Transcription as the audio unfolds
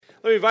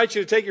Let me invite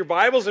you to take your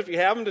Bibles, if you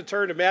have them, to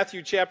turn to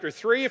Matthew chapter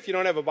 3. If you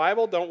don't have a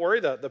Bible, don't worry.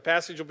 The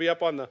passage will be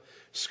up on the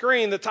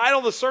screen. The title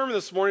of the sermon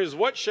this morning is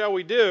What Shall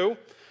We Do?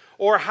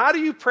 Or How Do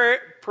You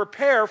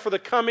Prepare for the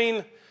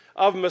Coming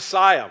of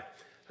Messiah?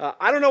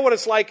 I don't know what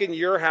it's like in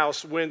your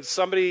house when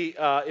somebody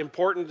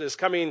important is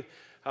coming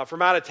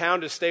from out of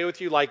town to stay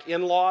with you, like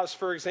in-laws,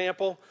 for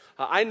example.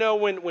 I know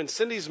when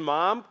Cindy's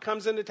mom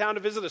comes into town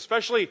to visit,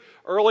 especially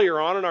earlier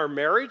on in our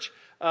marriage,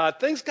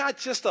 things got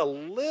just a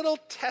little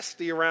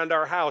testy around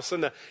our house,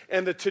 and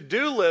the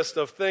to-do list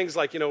of things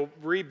like,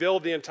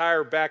 rebuild the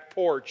entire back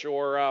porch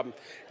or,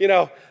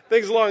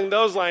 things along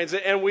those lines.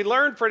 And we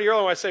learned pretty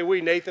early, when I say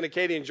we, Nathan and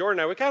Katie and Jordan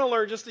and I, we kind of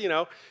learned just,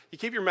 you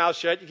keep your mouth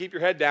shut, you keep your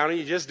head down, and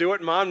you just do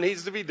what Mom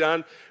needs to be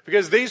done,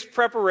 because these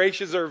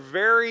preparations are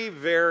very,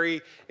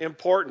 very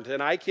important.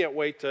 And I can't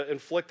wait to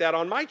inflict that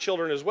on my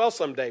children as well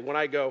someday when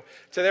I go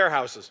to their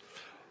houses.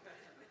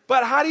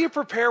 But how do you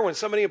prepare when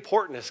somebody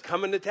important is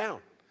coming to town?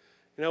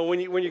 When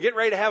you get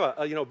ready to have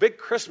a big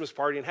Christmas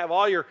party and have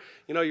all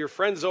your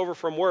friends over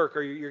from work,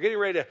 or you're getting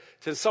ready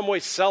to in some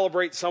way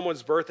celebrate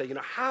someone's birthday,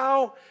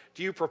 how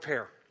do you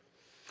prepare?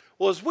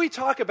 Well, as we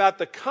talk about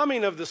the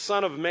coming of the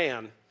Son of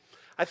Man,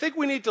 I think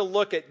we need to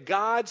look at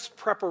God's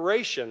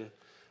preparation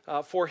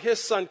for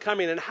His Son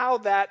coming and how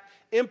that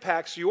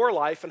impacts your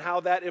life and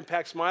how that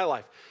impacts my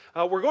life.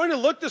 We're going to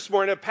look this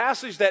morning at a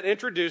passage that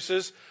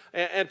introduces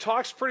and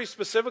talks pretty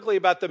specifically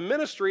about the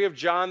ministry of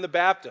John the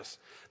Baptist.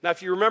 Now,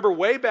 if you remember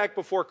way back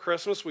before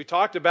Christmas, we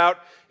talked about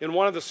in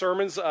one of the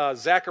sermons,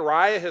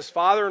 Zechariah, his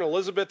father, and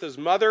Elizabeth, his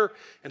mother,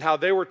 and how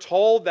they were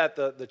told that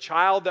the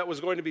child that was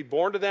going to be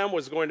born to them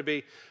was going to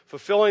be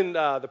fulfilling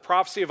the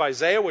prophecy of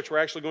Isaiah, which we're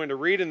actually going to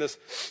read in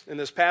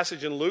this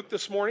passage in Luke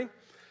this morning.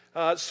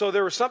 So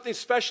there was something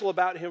special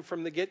about him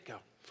from the get-go.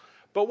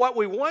 But what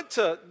we want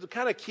to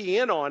kind of key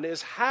in on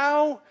is,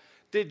 how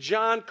did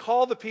John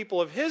call the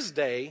people of his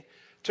day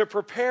to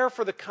prepare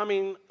for the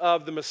coming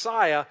of the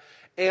Messiah?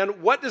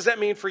 And what does that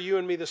mean for you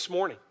and me this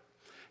morning?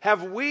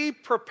 Have we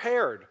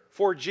prepared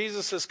for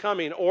Jesus'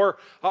 coming, or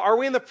are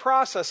we in the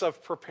process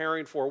of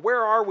preparing for?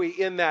 Where are we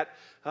in that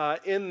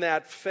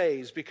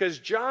phase? Because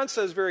John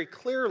says very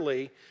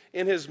clearly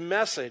in his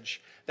message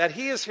that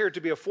he is here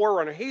to be a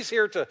forerunner. He's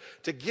here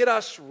to get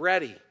us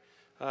ready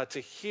to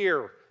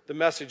hear the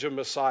message of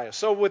Messiah.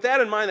 So with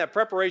that in mind, that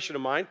preparation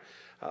in mind,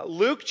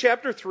 Luke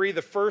chapter 3,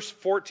 the first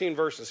 14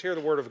 verses, hear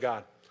the word of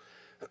God.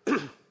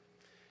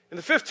 In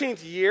the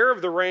 15th year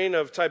of the reign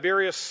of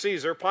Tiberius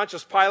Caesar,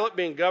 Pontius Pilate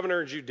being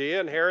governor in Judea,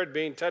 and Herod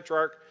being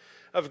tetrarch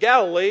of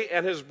Galilee,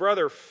 and his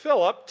brother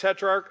Philip,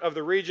 tetrarch of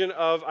the region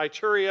of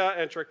Iturea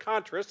and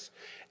Trachonitis,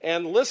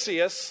 and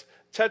Lysias,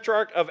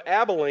 tetrarch of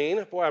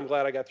Abilene, boy, I'm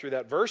glad I got through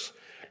that verse,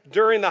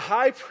 during the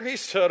high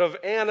priesthood of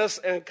Annas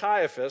and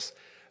Caiaphas,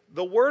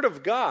 the word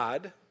of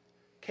God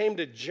came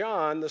to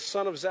John, the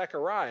son of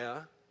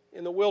Zechariah,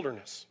 in the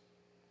wilderness.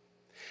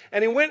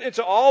 And he went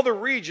into all the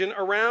region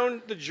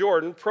around the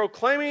Jordan,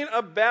 proclaiming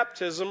a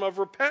baptism of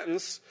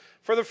repentance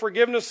for the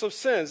forgiveness of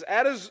sins,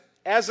 as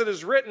it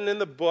is written in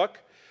the book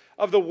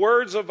of the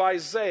words of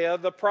Isaiah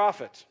the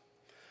prophet.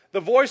 The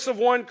voice of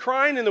one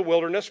crying in the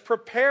wilderness,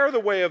 prepare the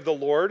way of the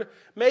Lord,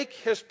 make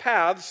his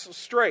paths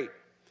straight.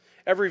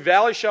 Every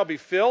valley shall be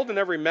filled, and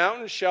every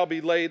mountain shall be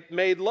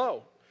made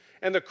low.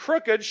 And the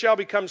crooked shall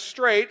become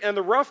straight, and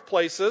the rough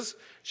places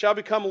shall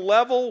become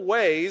level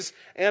ways,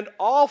 and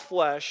all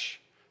flesh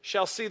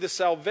shall see the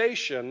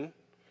salvation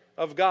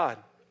of God.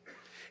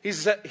 He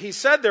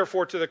said,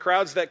 therefore, to the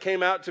crowds that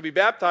came out to be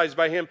baptized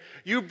by him,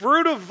 you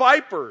brood of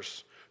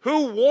vipers,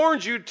 who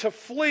warned you to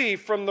flee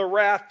from the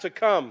wrath to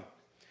come?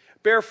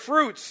 Bear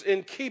fruits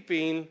in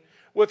keeping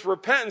with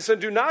repentance, and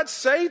do not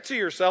say to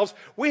yourselves,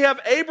 we have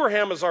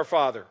Abraham as our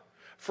father.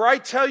 For I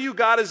tell you,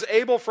 God is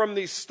able from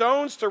these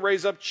stones to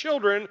raise up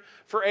children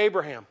for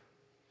Abraham.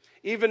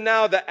 Even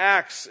now the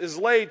axe is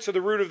laid to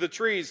the root of the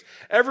trees.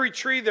 Every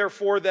tree,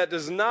 therefore, that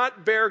does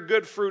not bear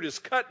good fruit is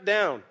cut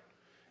down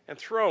and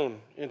thrown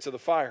into the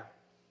fire.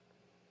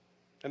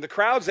 And the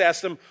crowds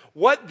asked him,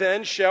 what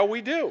then shall we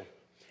do?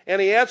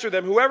 And he answered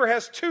them, whoever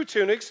has 2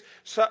 tunics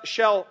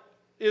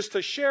is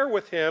to share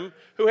with him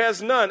who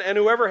has none, and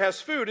whoever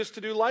has food is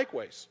to do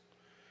likewise.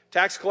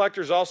 Tax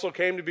collectors also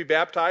came to be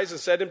baptized and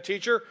said to him,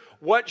 teacher,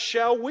 what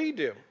shall we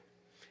do?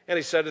 And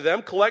he said to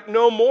them, collect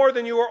no more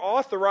than you are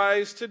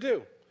authorized to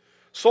do.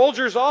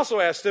 Soldiers also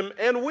asked him,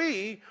 and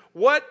we,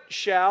 what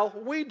shall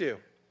we do?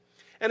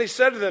 And he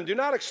said to them, do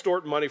not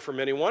extort money from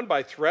anyone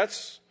by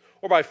threats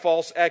or by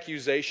false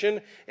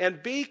accusation,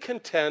 and be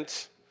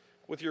content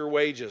with your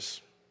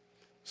wages.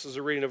 This is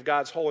a reading of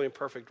God's holy and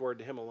perfect word.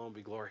 To him alone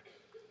be glory.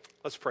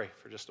 Let's pray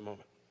for just a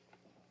moment.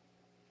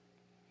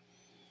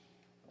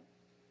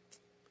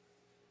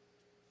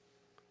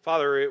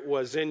 Father, it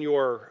was in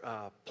your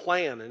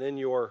plan and in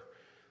your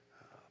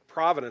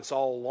providence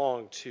all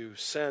along to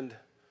send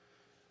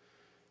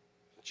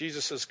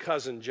Jesus'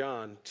 cousin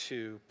John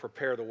to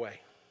prepare the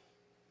way.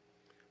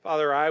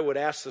 Father, I would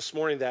ask this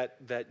morning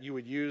that you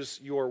would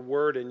use your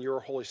word and your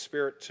Holy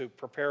Spirit to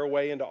prepare a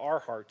way into our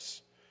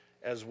hearts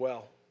as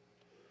well.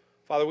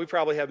 Father, we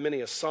probably have many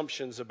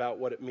assumptions about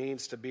what it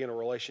means to be in a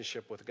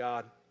relationship with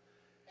God.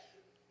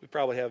 We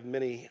probably have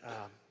many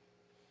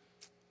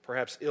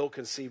perhaps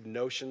ill-conceived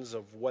notions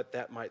of what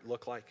that might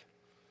look like.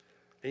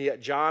 And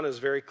yet John is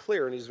very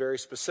clear and he's very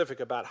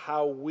specific about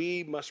how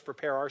we must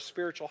prepare our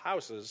spiritual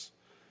houses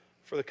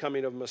for the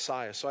coming of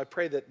Messiah. So I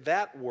pray that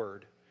that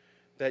word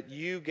that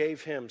you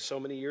gave him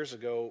so many years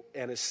ago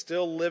and is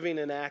still living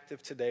and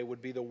active today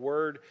would be the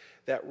word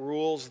that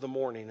rules the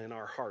morning in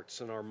our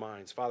hearts and our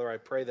minds. Father, I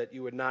pray that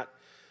you would not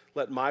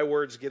let my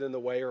words get in the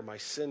way or my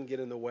sin get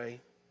in the way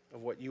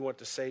of what you want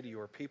to say to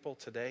your people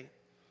today.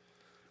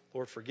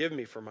 Lord, forgive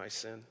me for my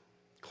sin.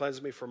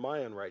 Cleanse me from my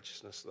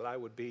unrighteousness, that I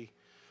would be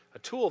a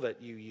tool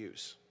that you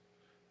use,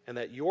 and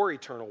that your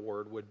eternal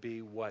word would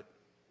be what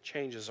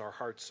changes our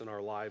hearts and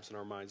our lives and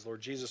our minds.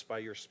 Lord Jesus, by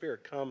your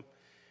Spirit, come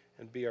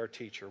and be our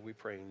teacher. We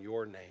pray in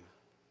your name.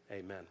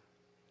 Amen.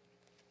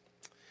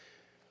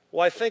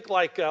 Well, I think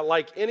like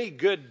any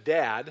good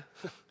dad,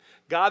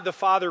 God the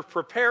Father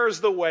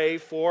prepares the way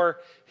for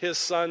his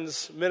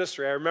son's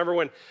ministry. I remember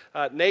when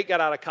Nate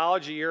got out of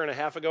college a year and a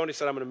half ago, and he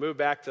said, I'm going to move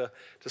back to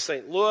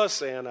St.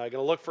 Louis, and I'm going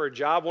to look for a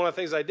job. One of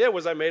the things I did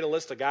was I made a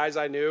list of guys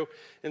I knew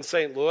in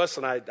St. Louis,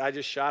 and I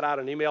just shot out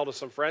an email to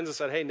some friends and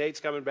said, hey, Nate's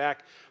coming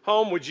back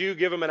home. Would you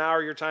give him an hour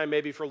of your time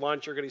maybe for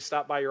lunch, or could he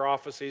stop by your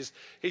office? He's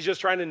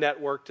just trying to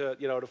network to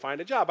find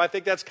a job. I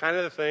think that's kind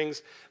of the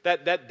things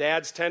that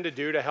dads tend to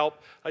do to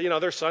help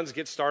their sons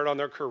get started on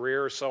their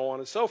career, so on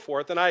and so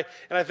forth. And I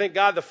think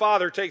God the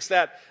Father takes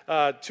that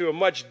to a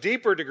much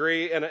deeper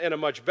degree and a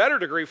much better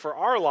degree for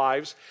our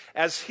lives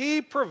as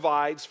he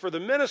provides for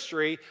the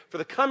ministry, for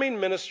the coming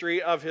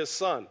ministry of his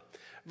son.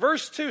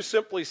 Verse 2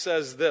 simply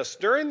says this: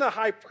 during the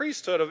high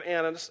priesthood of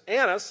Annas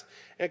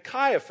and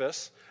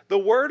Caiaphas, the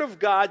word of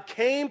God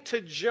came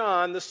to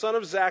John, the son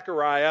of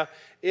Zechariah,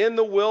 in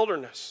the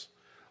wilderness.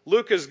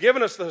 Luke has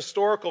given us the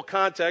historical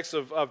context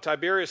of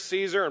Tiberius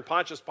Caesar and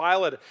Pontius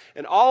Pilate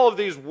and all of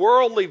these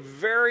worldly,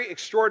 very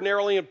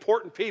extraordinarily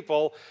important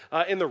people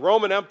in the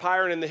Roman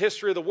Empire and in the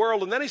history of the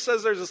world. And then he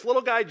says there's this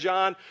little guy,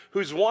 John,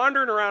 who's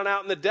wandering around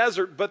out in the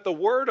desert, but the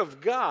word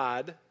of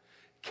God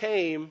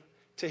came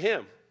to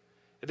him.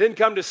 It didn't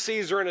come to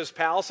Caesar in his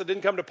palace. It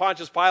didn't come to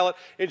Pontius Pilate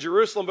in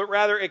Jerusalem, but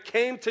rather it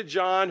came to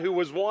John, who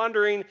was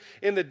wandering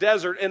in the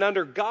desert. And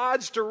under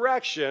God's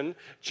direction,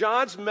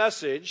 John's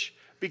message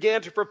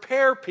began to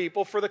prepare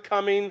people for the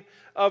coming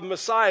of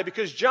Messiah,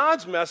 because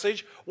John's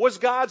message was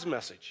God's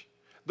message.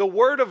 The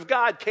word of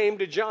God came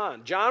to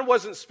John. John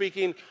wasn't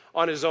speaking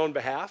on his own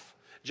behalf.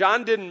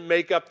 John didn't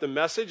make up the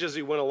message as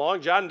he went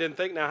along. John didn't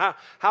think, now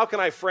how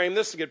can I frame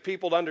this to get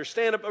people to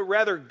understand it? But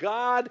rather,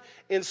 God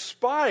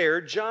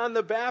inspired John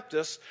the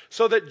Baptist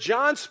so that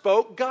John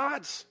spoke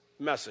God's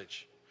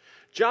message.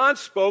 John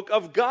spoke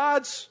of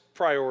God's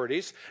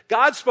priorities.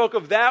 John spoke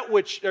of that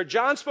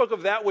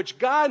which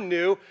God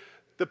knew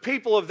the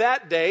people of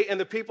that day and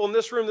the people in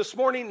this room this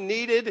morning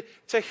needed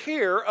to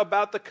hear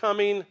about the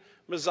coming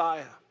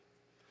Messiah,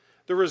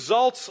 the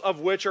results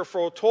of which are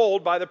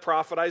foretold by the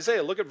prophet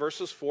Isaiah. Look at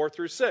verses 4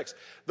 through 6.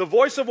 The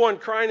voice of one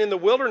crying in the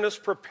wilderness,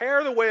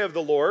 prepare the way of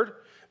the Lord,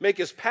 make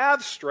his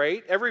path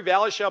straight. Every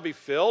valley shall be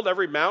filled,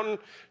 every mountain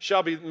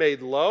shall be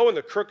made low, and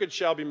the crooked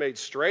shall be made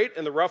straight,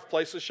 and the rough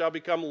places shall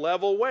become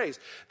level ways.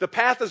 The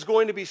path is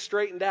going to be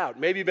straightened out.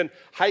 Maybe you've been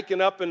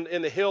hiking up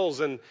in the hills,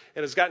 and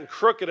it's gotten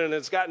crooked, and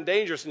it's gotten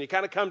dangerous, and you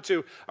kind of come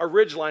to a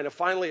ridge line, and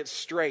finally it's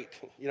straight.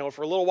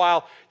 For a little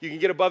while, you can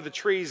get above the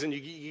trees, and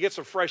you get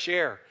some fresh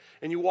air.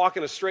 And you walk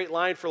in a straight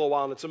line for a little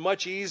while, and it's a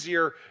much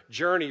easier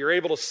journey. You're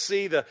able to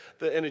see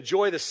and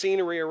enjoy the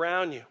scenery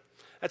around you.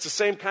 That's the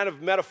same kind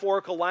of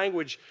metaphorical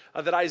language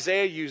that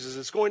Isaiah uses.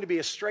 It's going to be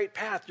a straight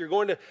path. You're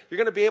going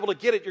to be able to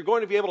get it. You're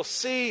going to be able to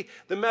see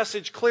the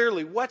message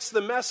clearly. What's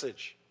the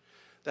message?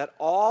 That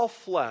all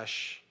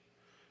flesh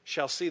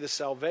shall see the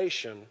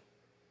salvation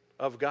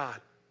of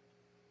God.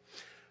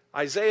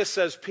 Isaiah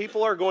says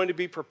people are going to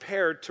be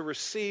prepared to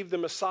receive the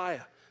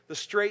Messiah, the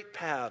straight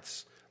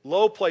paths,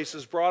 low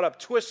places brought up,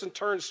 twists and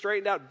turns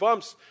straightened out,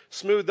 bumps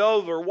smoothed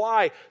over.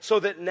 Why? So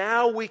that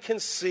now we can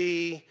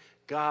see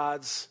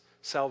God's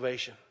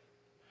salvation.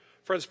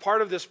 Friends,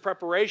 part of this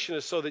preparation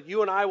is so that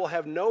you and I will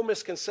have no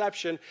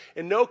misconception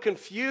and no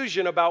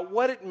confusion about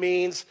what it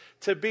means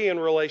to be in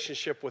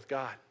relationship with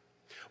God.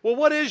 Well,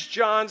 what is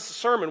John's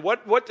sermon?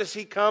 What does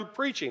he come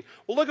preaching?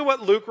 Well, look at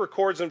what Luke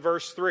records in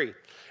verse 3.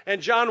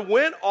 And John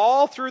went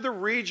all through the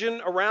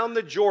region around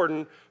the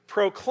Jordan,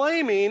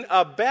 proclaiming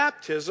a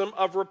baptism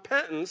of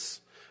repentance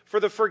for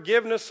the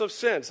forgiveness of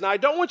sins. Now, I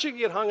don't want you to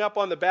get hung up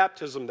on the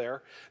baptism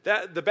there.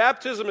 That the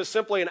baptism is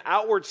simply an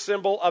outward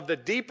symbol of the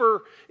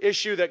deeper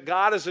issue that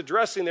God is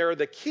addressing there.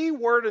 The key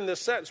word in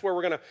this sentence, where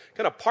we're going to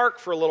kind of park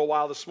for a little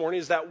while this morning,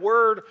 is that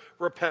word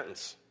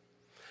repentance.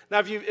 Now,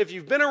 if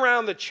you've been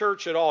around the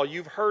church at all,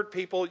 you've heard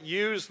people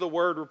use the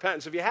word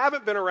repentance. If you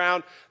haven't been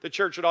around the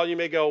church at all, you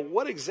may go,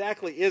 what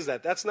exactly is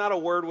that? That's not a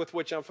word with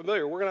which I'm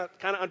familiar. We're going to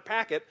kind of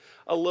unpack it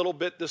a little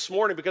bit this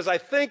morning, because I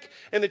think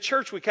in the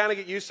church we kind of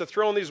get used to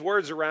throwing these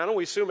words around, and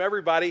we assume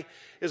everybody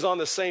is on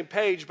the same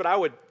page. But I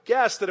would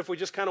guess that if we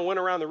just kind of went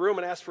around the room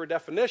and asked for a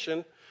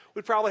definition,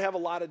 we'd probably have a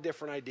lot of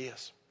different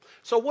ideas.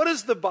 So what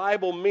does the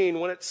Bible mean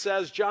when it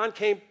says John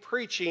came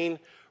preaching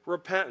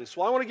repentance?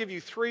 Well, I want to give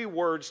you 3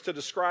 words to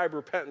describe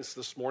repentance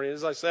this morning.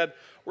 As I said,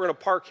 we're going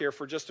to park here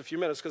for just a few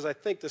minutes because I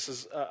think this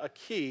is a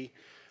key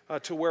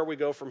to where we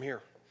go from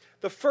here.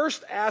 The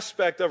first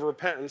aspect of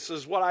repentance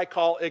is what I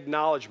call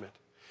acknowledgement.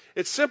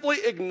 It's simply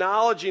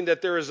acknowledging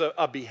that there is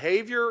a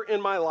behavior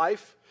in my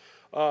life,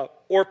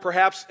 or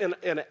perhaps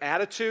an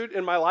attitude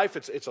in my life.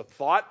 It's a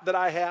thought that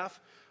I have.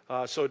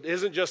 So it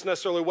isn't just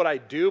necessarily what I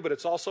do, but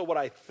it's also what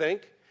I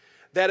think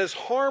that is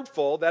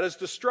harmful, that is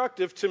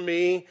destructive to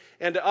me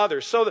and to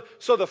others.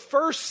 So the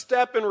first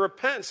step in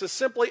repentance is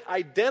simply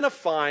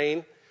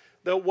identifying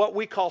what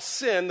we call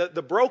sin,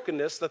 the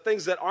brokenness, the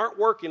things that aren't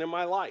working in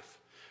my life.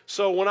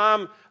 So when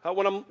I'm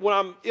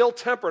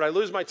ill-tempered, I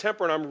lose my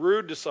temper and I'm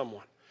rude to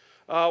someone.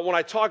 When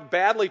I talk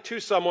badly to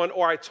someone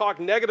or I talk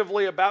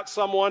negatively about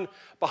someone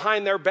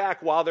behind their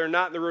back while they're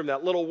not in the room,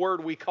 that little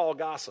word we call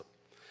gossip.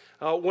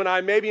 When I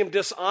maybe am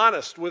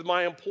dishonest with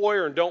my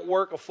employer and don't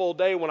work a full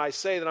day when I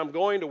say that I'm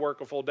going to work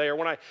a full day, or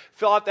when I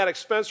fill out that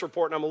expense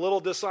report and I'm a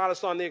little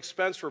dishonest on the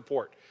expense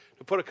report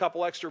to put a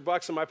couple extra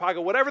bucks in my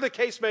pocket, whatever the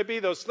case may be,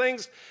 those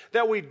things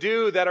that we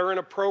do that are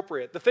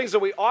inappropriate, the things that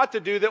we ought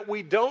to do that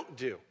we don't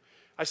do.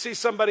 I see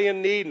somebody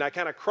in need and I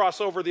kind of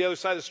cross over the other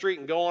side of the street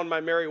and go on my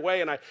merry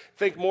way and I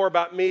think more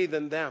about me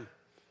than them.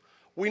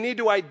 We need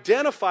to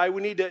identify,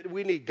 we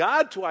need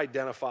God to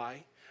identify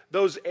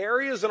those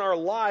areas in our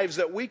lives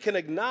that we can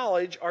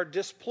acknowledge are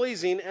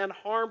displeasing and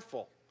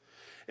harmful.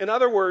 In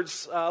other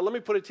words, let me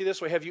put it to you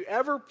this way. Have you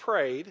ever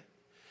prayed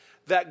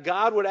that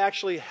God would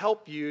actually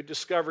help you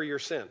discover your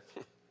sin?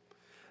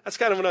 That's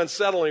kind of an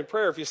unsettling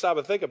prayer if you stop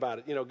and think about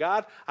it. You know,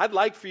 God, I'd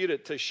like for you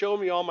to show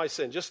me all my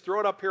sin. Just throw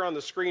it up here on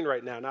the screen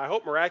right now. Now, I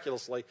hope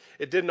miraculously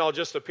it didn't all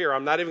just appear.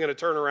 I'm not even going to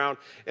turn around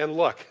and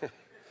look.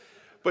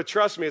 But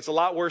trust me, it's a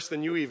lot worse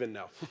than you even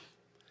know.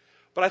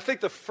 But I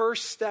think the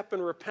first step in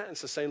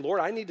repentance is saying,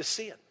 Lord, I need to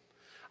see it.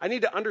 I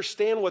need to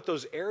understand what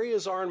those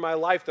areas are in my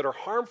life that are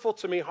harmful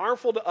to me,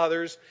 harmful to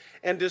others,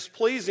 and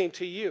displeasing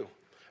to you.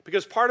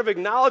 Because part of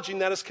acknowledging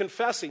that is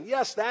confessing,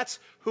 yes, that's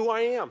who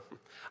I am.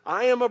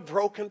 I am a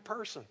broken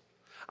person.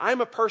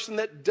 I'm a person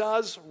that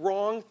does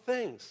wrong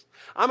things.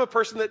 I'm a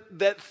person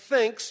that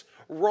thinks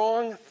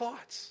wrong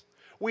thoughts.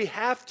 We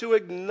have to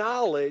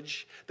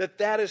acknowledge that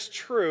that is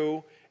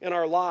true in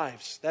our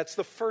lives. That's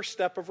the first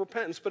step of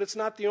repentance, but it's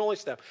not the only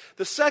step.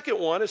 The second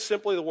one is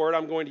simply the word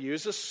I'm going to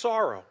use is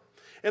sorrow.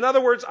 In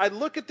other words, I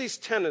look at these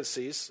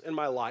tendencies in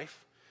my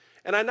life,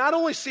 and I not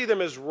only see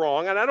them as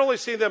wrong, I not only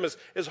see them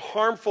as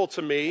harmful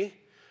to me,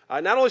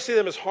 I not only see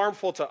them as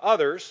harmful to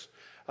others,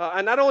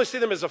 I not only see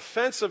them as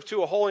offensive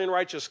to a holy and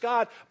righteous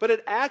God, but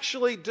it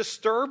actually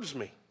disturbs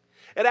me.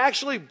 It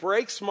actually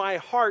breaks my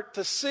heart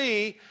to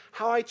see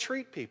how I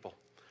treat people.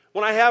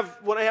 When I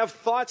have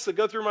thoughts that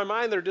go through my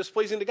mind that are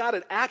displeasing to God,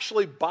 it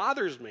actually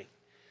bothers me.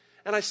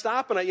 And I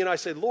stop and I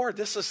say, Lord,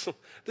 this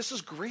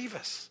is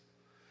grievous.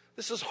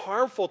 This is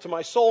harmful to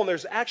my soul. And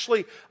there's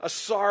actually a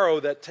sorrow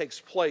that takes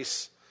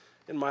place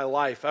in my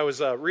life. I was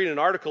reading an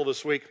article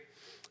this week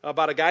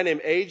about a guy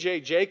named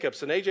A.J.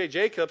 Jacobs. And A.J.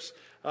 Jacobs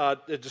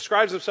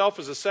describes himself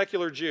as a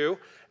secular Jew.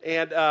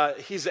 And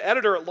he's the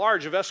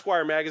editor-at-large of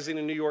Esquire magazine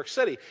in New York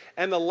City.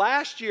 And the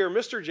last year,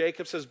 Mr.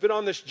 Jacobs has been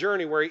on this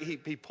journey where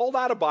he pulled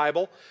out a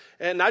Bible,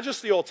 and not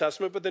just the Old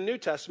Testament, but the New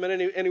Testament,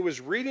 and he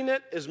was reading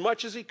it as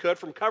much as he could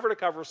from cover to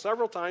cover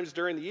several times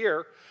during the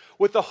year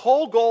with the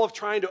whole goal of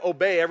trying to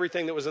obey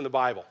everything that was in the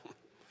Bible.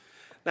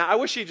 Now, I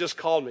wish he just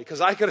called me because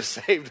I could have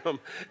saved him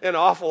an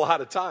awful lot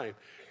of time.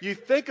 You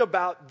think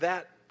about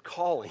that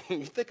calling.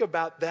 You think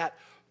about that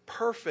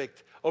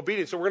perfect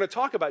obedience. So we're going to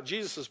talk about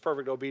Jesus'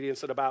 perfect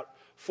obedience in about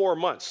 4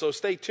 months. So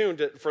stay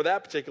tuned for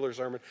that particular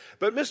sermon.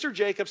 But Mr.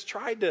 Jacobs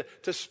tried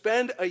to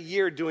spend a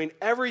year doing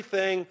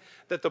everything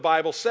that the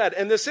Bible said.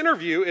 And this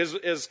interview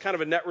is kind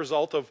of a net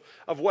result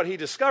of what he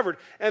discovered.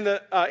 And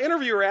the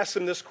interviewer asked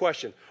him this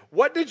question: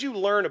 what did you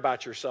learn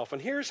about yourself?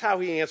 And here's how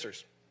he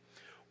answers.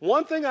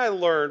 One thing I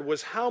learned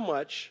was how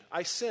much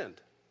I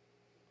sinned.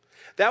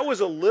 That was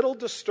a little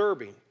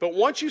disturbing. But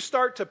once you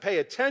start to pay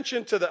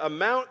attention to the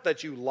amount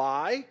that you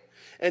lie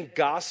and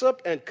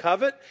gossip and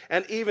covet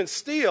and even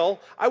steal,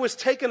 I was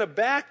taken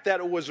aback that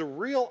it was a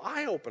real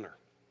eye-opener.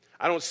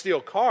 I don't steal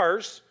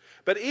cars,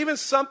 but even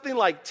something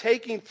like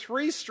taking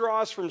 3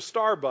 straws from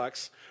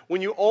Starbucks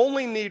when you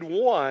only need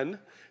 1,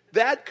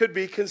 that could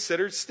be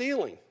considered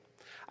stealing.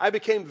 I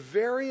became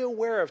very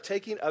aware of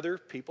taking other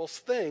people's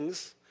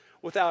things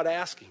without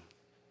asking.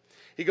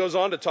 He goes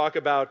on to talk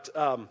about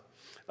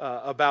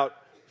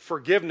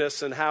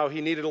forgiveness and how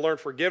he needed to learn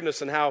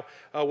forgiveness, and how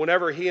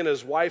whenever he and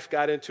his wife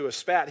got into a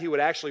spat, he would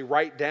actually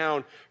write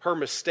down her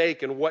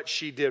mistake and what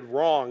she did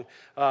wrong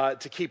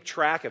to keep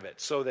track of it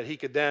so that he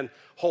could then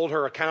hold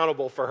her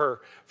accountable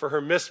for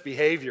her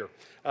misbehavior.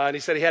 And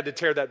he said he had to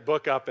tear that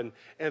book up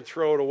and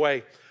throw it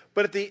away.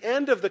 But at the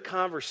end of the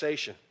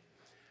conversation,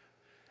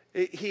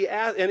 he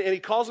asked, and he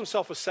calls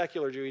himself a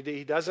secular Jew.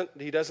 He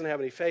doesn't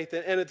have any faith.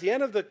 And at the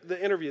end of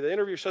the interview, the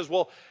interviewer says,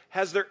 well,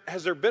 has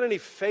there been any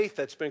faith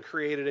that's been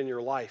created in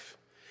your life?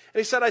 And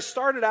he said, I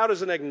started out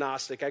as an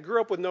agnostic. I grew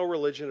up with no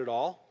religion at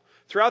all.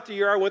 Throughout the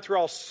year, I went through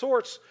all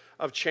sorts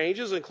of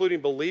changes, including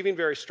believing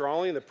very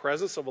strongly in the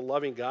presence of a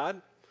loving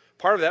God.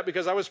 Part of that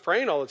because I was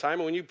praying all the time,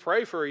 and when you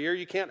pray for a year,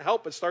 you can't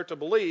help but start to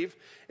believe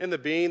in the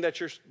being that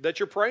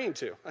you're praying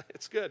to.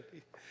 It's good.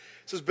 He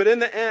says, but in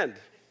the end,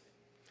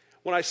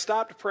 when I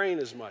stopped praying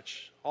as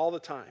much all the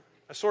time,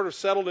 I sort of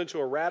settled into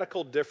a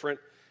radical different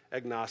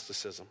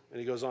agnosticism.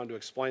 And he goes on to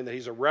explain that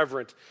he's a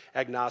reverent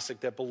agnostic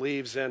that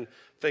believes in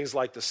things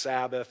like the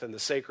Sabbath and the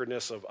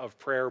sacredness of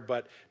prayer,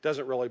 but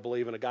doesn't really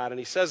believe in a God. And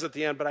he says at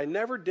the end, but I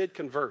never did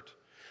convert.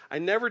 I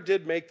never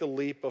did make the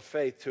leap of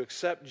faith to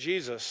accept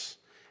Jesus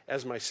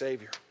as my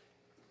Savior.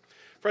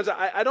 Friends,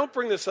 I don't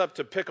bring this up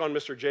to pick on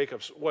Mr.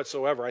 Jacobs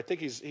whatsoever. I think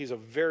he's a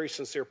very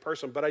sincere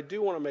person, but I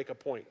do want to make a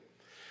point.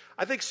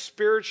 I think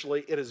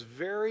spiritually it is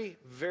very,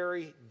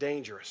 very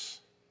dangerous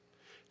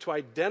to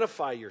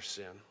identify your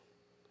sin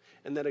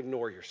and then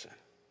ignore your sin.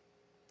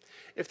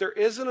 If there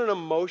isn't an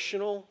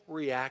emotional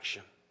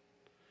reaction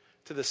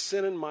to the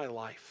sin in my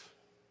life,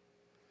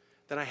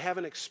 then I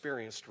haven't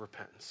experienced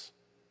repentance.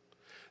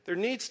 There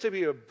needs to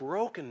be a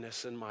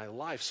brokenness in my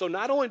life. So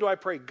not only do I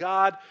pray,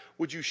 God,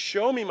 would you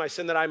show me my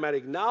sin that I might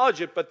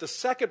acknowledge it, but the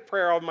second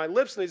prayer of my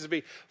lips needs to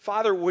be,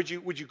 Father, would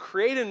you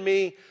create in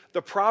me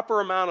the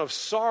proper amount of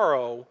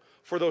sorrow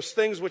for those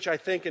things which I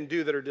think and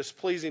do that are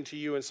displeasing to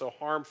you and so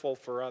harmful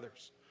for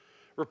others.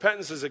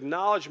 Repentance is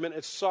acknowledgement,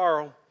 it's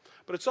sorrow,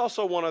 but it's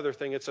also one other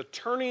thing. It's a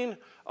turning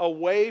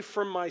away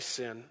from my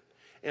sin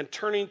and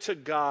turning to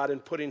God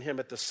and putting him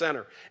at the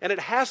center. And it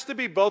has to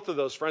be both of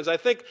those, friends. I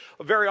think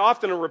very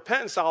often in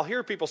repentance, I'll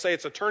hear people say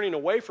it's a turning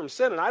away from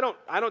sin, and I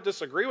don't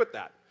disagree with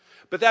that.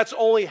 But that's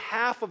only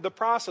half of the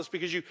process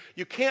because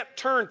you can't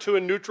turn to a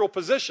neutral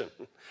position.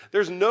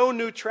 There's no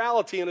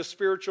neutrality in a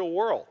spiritual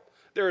world.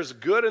 There is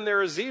good and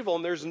there is evil,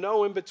 and there's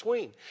no in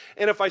between.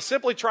 And if I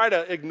simply try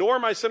to ignore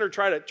my sin or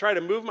try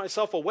to move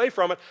myself away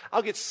from it,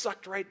 I'll get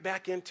sucked right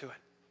back into it.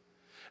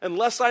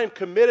 Unless I am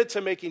committed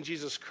to making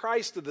Jesus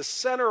Christ to the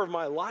center of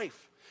my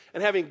life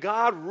and having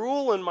God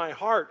rule in my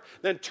heart,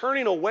 then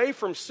turning away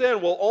from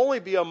sin will only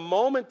be a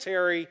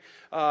momentary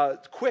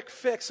quick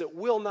fix. It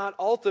will not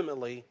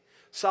ultimately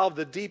solve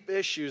the deep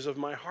issues of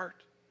my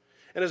heart.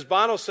 And as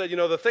Bono said,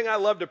 the thing I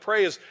love to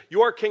pray is,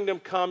 your kingdom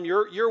come,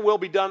 your will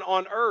be done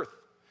on earth.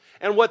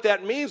 And what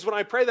that means when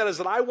I pray that is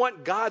that I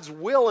want God's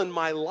will in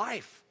my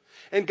life.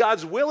 And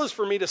God's will is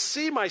for me to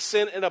see my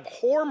sin and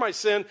abhor my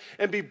sin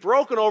and be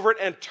broken over it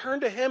and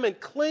turn to him and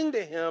cling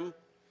to him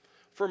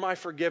for my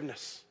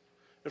forgiveness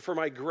and for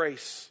my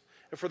grace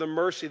and for the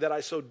mercy that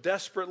I so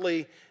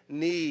desperately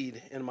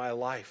need in my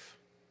life.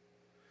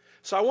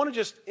 So I want to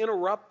just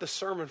interrupt the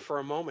sermon for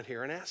a moment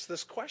here and ask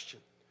this question.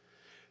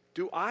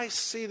 Do I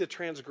see the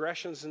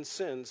transgressions and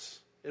sins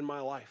in my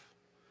life?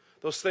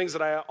 Those things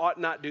that I ought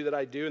not do that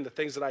I do, and the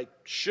things that I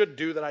should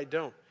do that I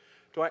don't.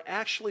 Do I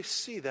actually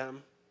see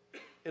them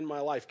in my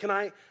life? Can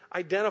I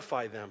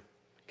identify them?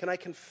 Can I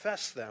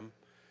confess them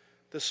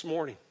this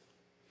morning?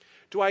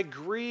 Do I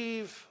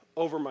grieve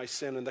over my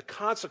sin and the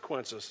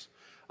consequences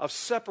of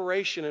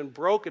separation and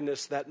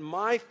brokenness that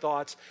my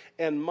thoughts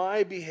and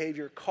my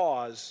behavior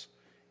cause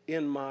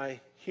in my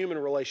human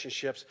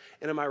relationships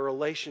and in my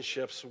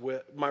relationship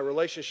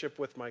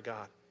with my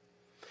God?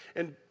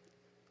 And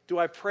do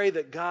I pray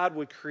that God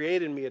would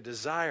create in me a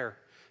desire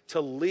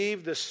to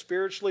leave the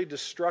spiritually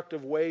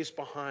destructive ways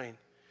behind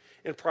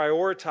and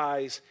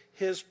prioritize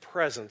his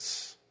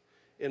presence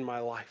in my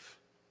life?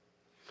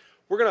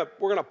 We're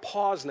gonna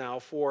pause now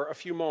for a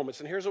few moments,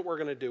 and here's what we're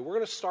going to do. We're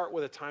going to start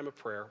with a time of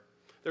prayer.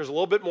 There's a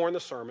little bit more in the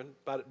sermon,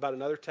 about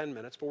another 10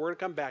 minutes, but we're going to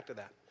come back to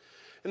that.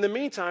 In the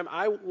meantime,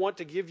 I want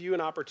to give you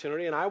an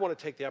opportunity, and I want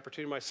to take the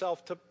opportunity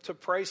myself to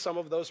pray some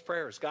of those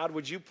prayers. God,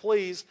 would you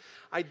please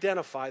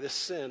identify the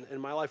sin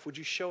in my life? Would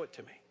you show it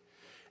to me?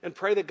 And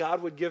pray that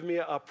God would give me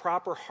a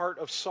proper heart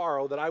of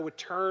sorrow, that I would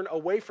turn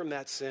away from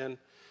that sin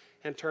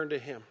and turn to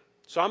him.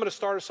 So I'm going to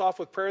start us off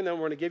with prayer, and then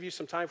we're going to give you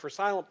some time for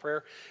silent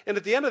prayer. And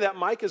at the end of that,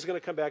 Mike is going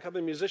to come back up,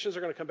 the musicians are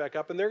going to come back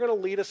up, and they're going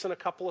to lead us in a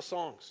couple of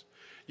songs.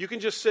 You can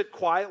just sit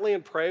quietly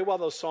and pray while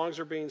those songs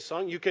are being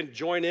sung. You can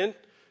join in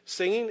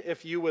singing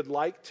if you would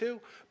like to,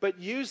 but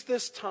use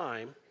this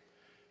time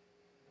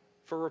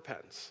for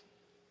repentance.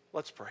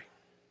 Let's pray.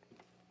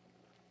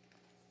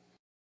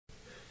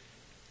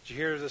 Did you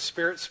hear the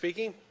Spirit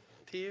speaking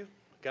to you?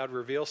 God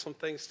reveal some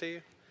things to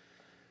you?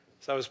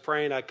 So I was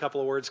praying, a couple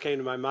of words came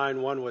to my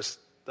mind. One was,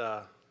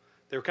 they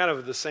were kind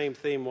of the same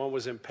theme. One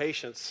was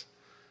impatience,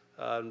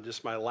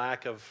 just my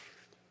lack of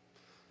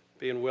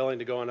being willing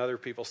to go on other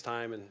people's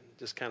time and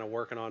just kind of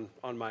working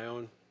on my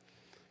own,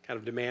 kind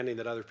of demanding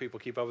that other people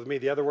keep up with me.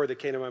 The other word that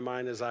came to my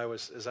mind as I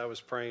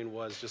was praying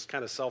was just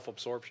kind of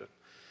self-absorption,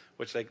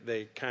 which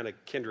they kind of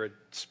kindred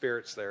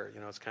spirits there.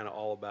 It's kind of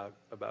all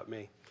about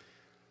me.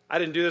 I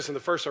didn't do this in the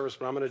first service,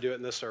 but I'm going to do it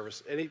in this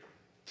service.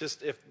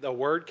 Just if the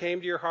word came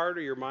to your heart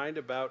or your mind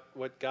about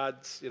what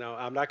God's,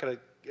 I'm not going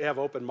to have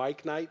open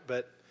mic night,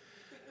 but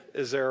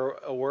is there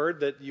a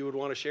word that you would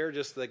want to share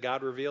just that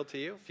God revealed to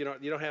you? If you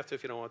don't have to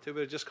if you don't want to,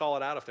 but just call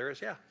it out if there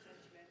is. Yeah.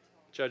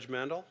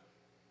 Judgmental.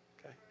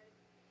 Okay.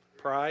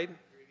 Pride.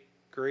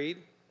 greed.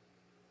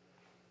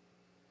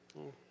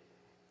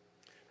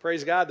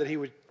 Praise God that he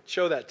would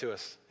show that to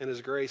us in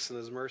his grace and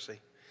his mercy.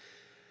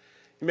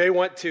 You may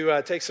want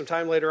to take some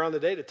time later on in the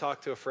day to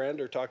talk to a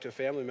friend or talk to a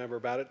family member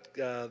about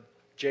it.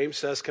 James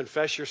says,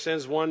 confess your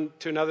sins one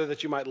to another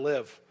that you might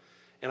live.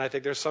 And I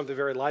think there's something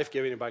very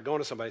life-giving about going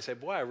to somebody and say,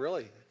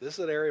 boy, this is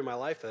an area of my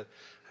life that,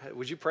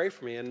 would you pray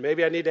for me? And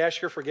maybe I need to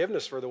ask your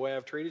forgiveness for the way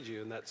I've treated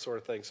you and that sort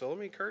of thing. So let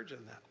me encourage you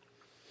in that.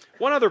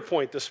 One other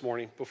point this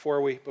morning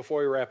before we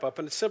wrap up,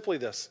 and it's simply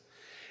this.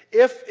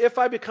 If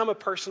I become a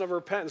person of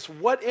repentance,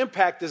 what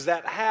impact does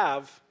that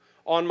have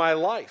on my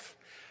life?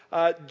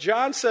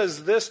 John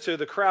says this to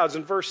the crowds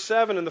in verse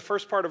 7, in the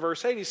first part of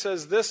verse 8, he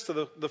says this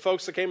to the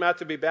folks that came out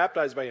to be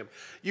baptized by him.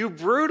 You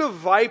brood of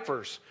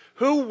vipers,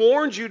 who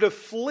warned you to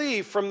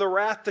flee from the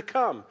wrath to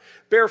come?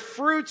 Bear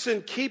fruits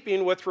in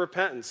keeping with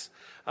repentance.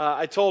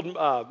 I told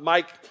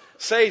Mike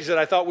Sage that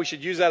I thought we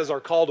should use that as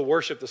our call to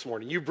worship this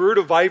morning. You brood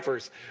of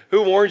vipers,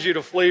 who warned you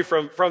to flee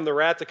from the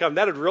wrath to come?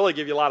 That would really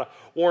give you a lot of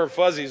warm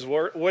fuzzies,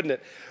 wouldn't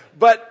it?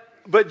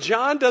 But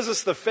John does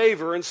us the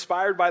favor,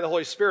 inspired by the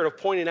Holy Spirit, of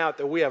pointing out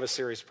that we have a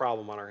serious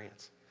problem on our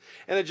hands.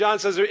 And that John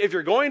says, if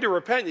you're going to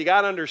repent, you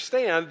got to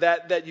understand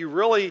that you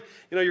really,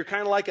 you're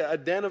kind of like a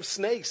den of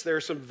snakes. There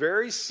are some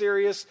very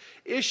serious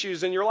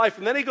issues in your life.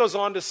 And then he goes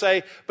on to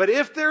say, but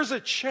if there's a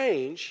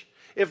change,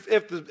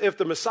 if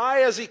the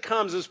Messiah as he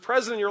comes is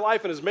present in your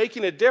life and is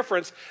making a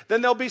difference,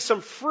 then there'll be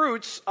some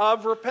fruits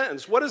of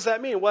repentance. What does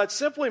that mean? Well, it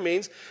simply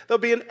means there'll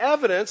be an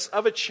evidence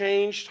of a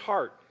changed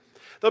heart.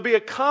 There'll be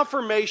a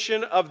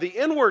confirmation of the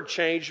inward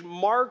change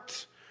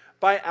marked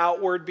by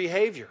outward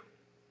behavior.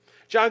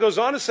 John goes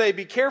on to say,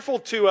 be careful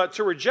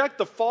to reject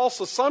the false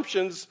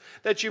assumptions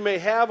that you may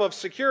have of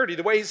security.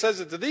 The way he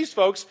says it to these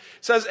folks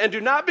says, and do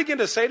not begin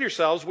to say to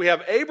yourselves, we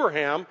have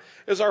Abraham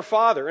as our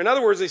father. In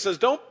other words, he says,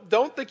 don't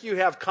think you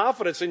have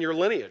confidence in your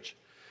lineage.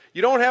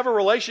 You don't have a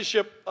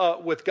relationship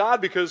with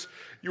God because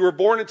you were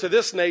born into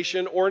this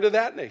nation or into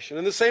that nation.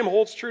 And the same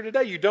holds true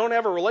today. You don't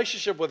have a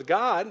relationship with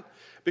God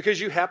because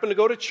you happen to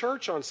go to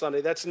church on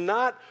Sunday. That's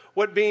not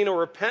what being a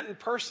repentant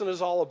person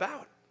is all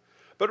about.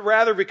 But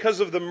rather, because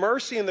of the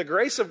mercy and the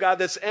grace of God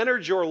that's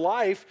entered your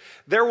life,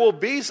 there will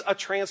be a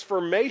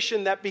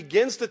transformation that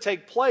begins to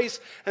take place,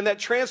 and that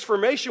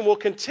transformation will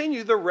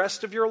continue the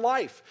rest of your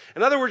life.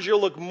 In other words, you'll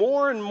look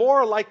more and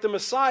more like the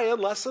Messiah,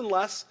 less and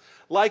less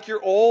like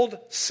your old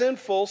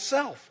sinful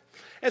self.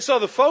 And so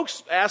the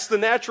folks ask the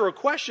natural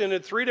question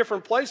in three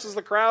different places.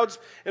 The crowds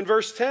in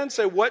verse 10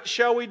 say, what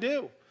shall we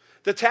do?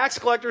 The tax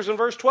collectors in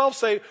verse 12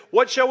 say,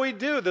 what shall we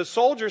do? The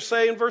soldiers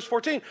say in verse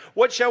 14,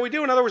 what shall we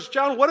do? In other words,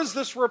 John, what does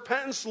this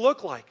repentance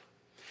look like?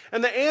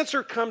 And the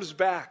answer comes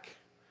back.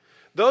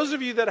 Those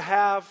of you that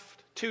have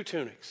 2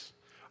 tunics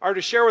are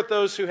to share with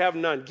those who have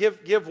none.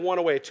 Give one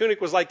away. A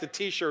tunic was like the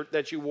t-shirt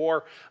that you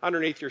wore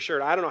underneath your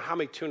shirt. I don't know how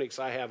many tunics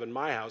I have in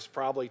my house,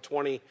 probably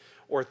 20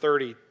 or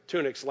 30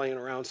 tunics laying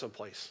around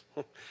someplace.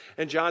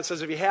 And John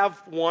says if you have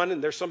one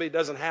and there's somebody who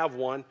doesn't have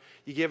one,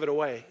 you give it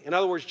away. In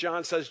other words,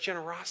 John says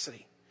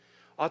generosity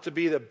ought to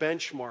be the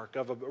benchmark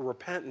of a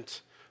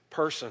repentant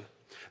person.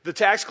 The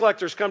tax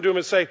collectors come to him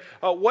and say,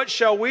 what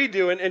shall we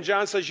do? And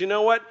John says, you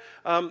know what?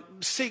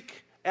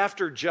 Seek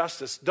after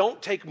justice.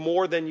 Don't take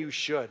more than you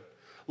should.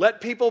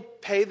 Let people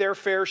pay their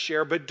fair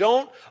share, but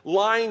don't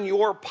line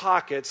your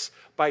pockets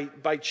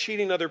by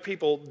cheating other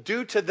people.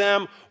 Do to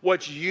them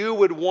what you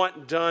would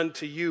want done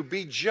to you.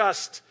 Be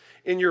just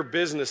in your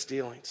business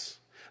dealings.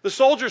 The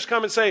soldiers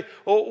come and say,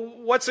 well,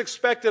 what's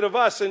expected of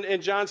us?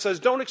 And John says,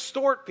 don't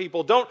extort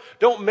people.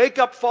 Don't make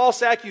up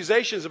false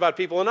accusations about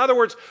people. In other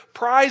words,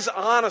 prize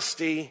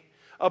honesty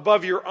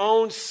above your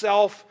own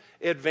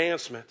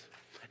self-advancement.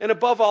 And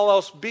above all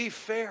else, be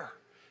fair.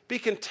 Be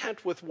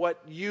content with what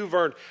you've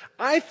earned.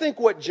 I think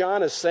what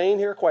John is saying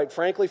here, quite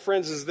frankly,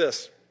 friends, is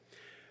this.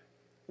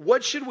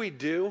 What should we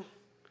do?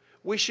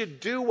 We should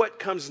do what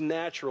comes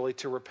naturally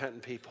to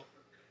repentant people.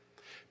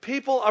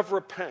 People of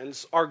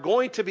repentance are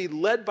going to be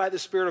led by the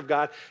Spirit of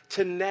God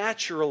to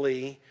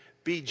naturally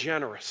be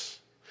generous.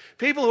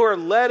 People who are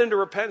led into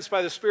repentance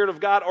by the Spirit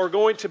of God are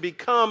going to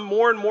become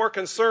more and more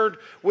concerned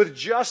with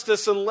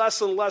justice and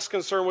less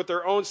concerned with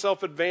their own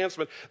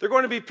self-advancement. They're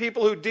going to be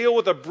people who deal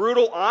with a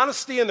brutal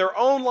honesty in their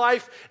own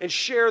life and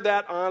share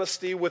that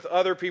honesty with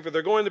other people.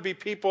 They're going to be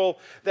people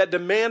that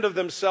demand of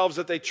themselves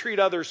that they treat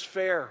others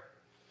fair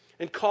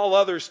and call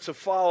others to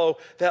follow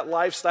that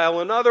lifestyle.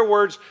 In other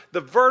words,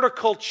 the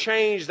vertical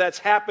change that's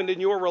happened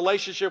in your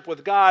relationship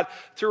with God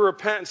through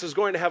repentance is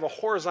going to have a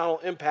horizontal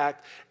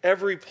impact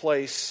every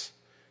place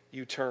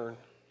you turn.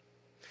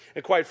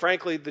 And quite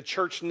frankly, the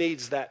church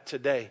needs that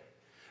today.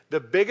 The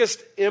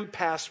biggest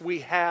impasse we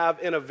have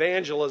in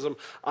evangelism,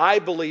 I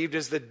believe,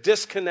 is the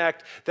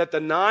disconnect that the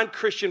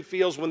non-Christian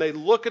feels when they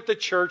look at the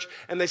church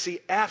and they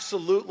see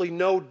absolutely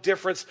no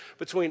difference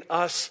between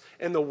us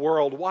and the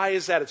world. Why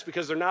is that? It's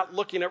because they're not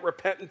looking at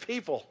repentant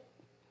people.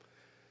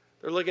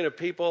 They're looking at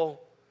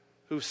people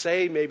who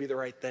say maybe the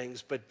right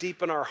things, but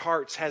deep in our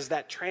hearts has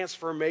that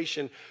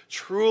transformation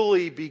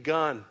truly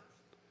begun?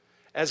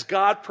 As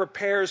God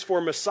prepares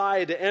for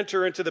Messiah to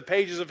enter into the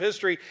pages of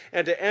history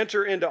and to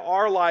enter into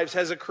our lives,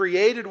 has it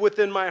created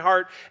within my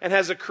heart and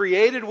has it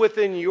created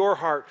within your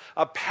heart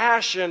a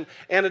passion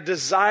and a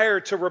desire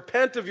to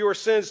repent of your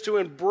sins, to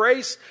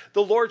embrace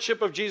the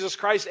Lordship of Jesus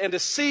Christ, and to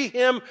see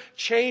Him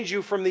change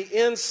you from the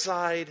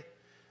inside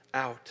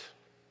out.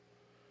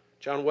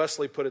 John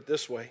Wesley put it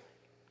this way: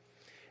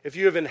 if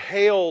you have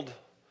inhaled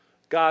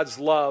God's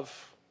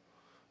love,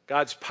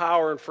 God's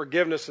power and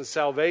forgiveness and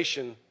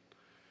salvation,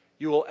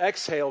 you will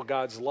exhale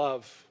God's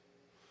love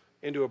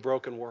into a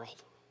broken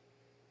world.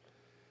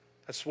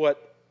 That's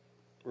what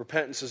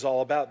repentance is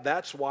all about.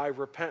 That's why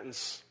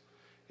repentance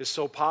is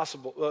so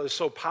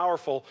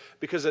powerful,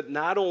 because it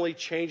not only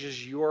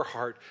changes your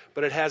heart,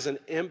 but it has an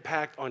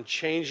impact on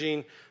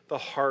changing the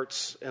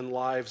hearts and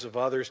lives of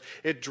others.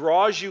 It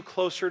draws you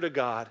closer to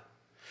God,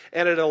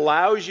 and it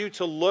allows you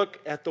to look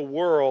at the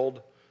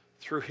world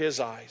through His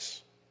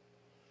eyes.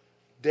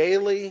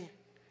 Daily,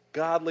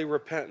 godly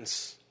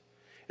repentance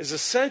is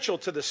essential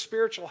to the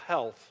spiritual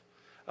health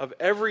of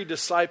every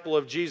disciple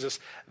of Jesus.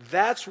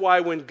 That's why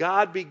when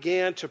God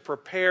began to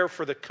prepare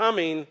for the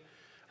coming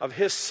of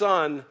His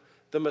Son,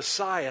 the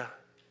Messiah,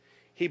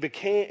 He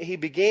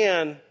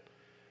began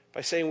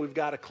by saying we've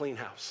got a clean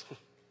house.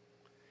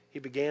 He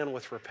began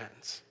with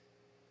repentance.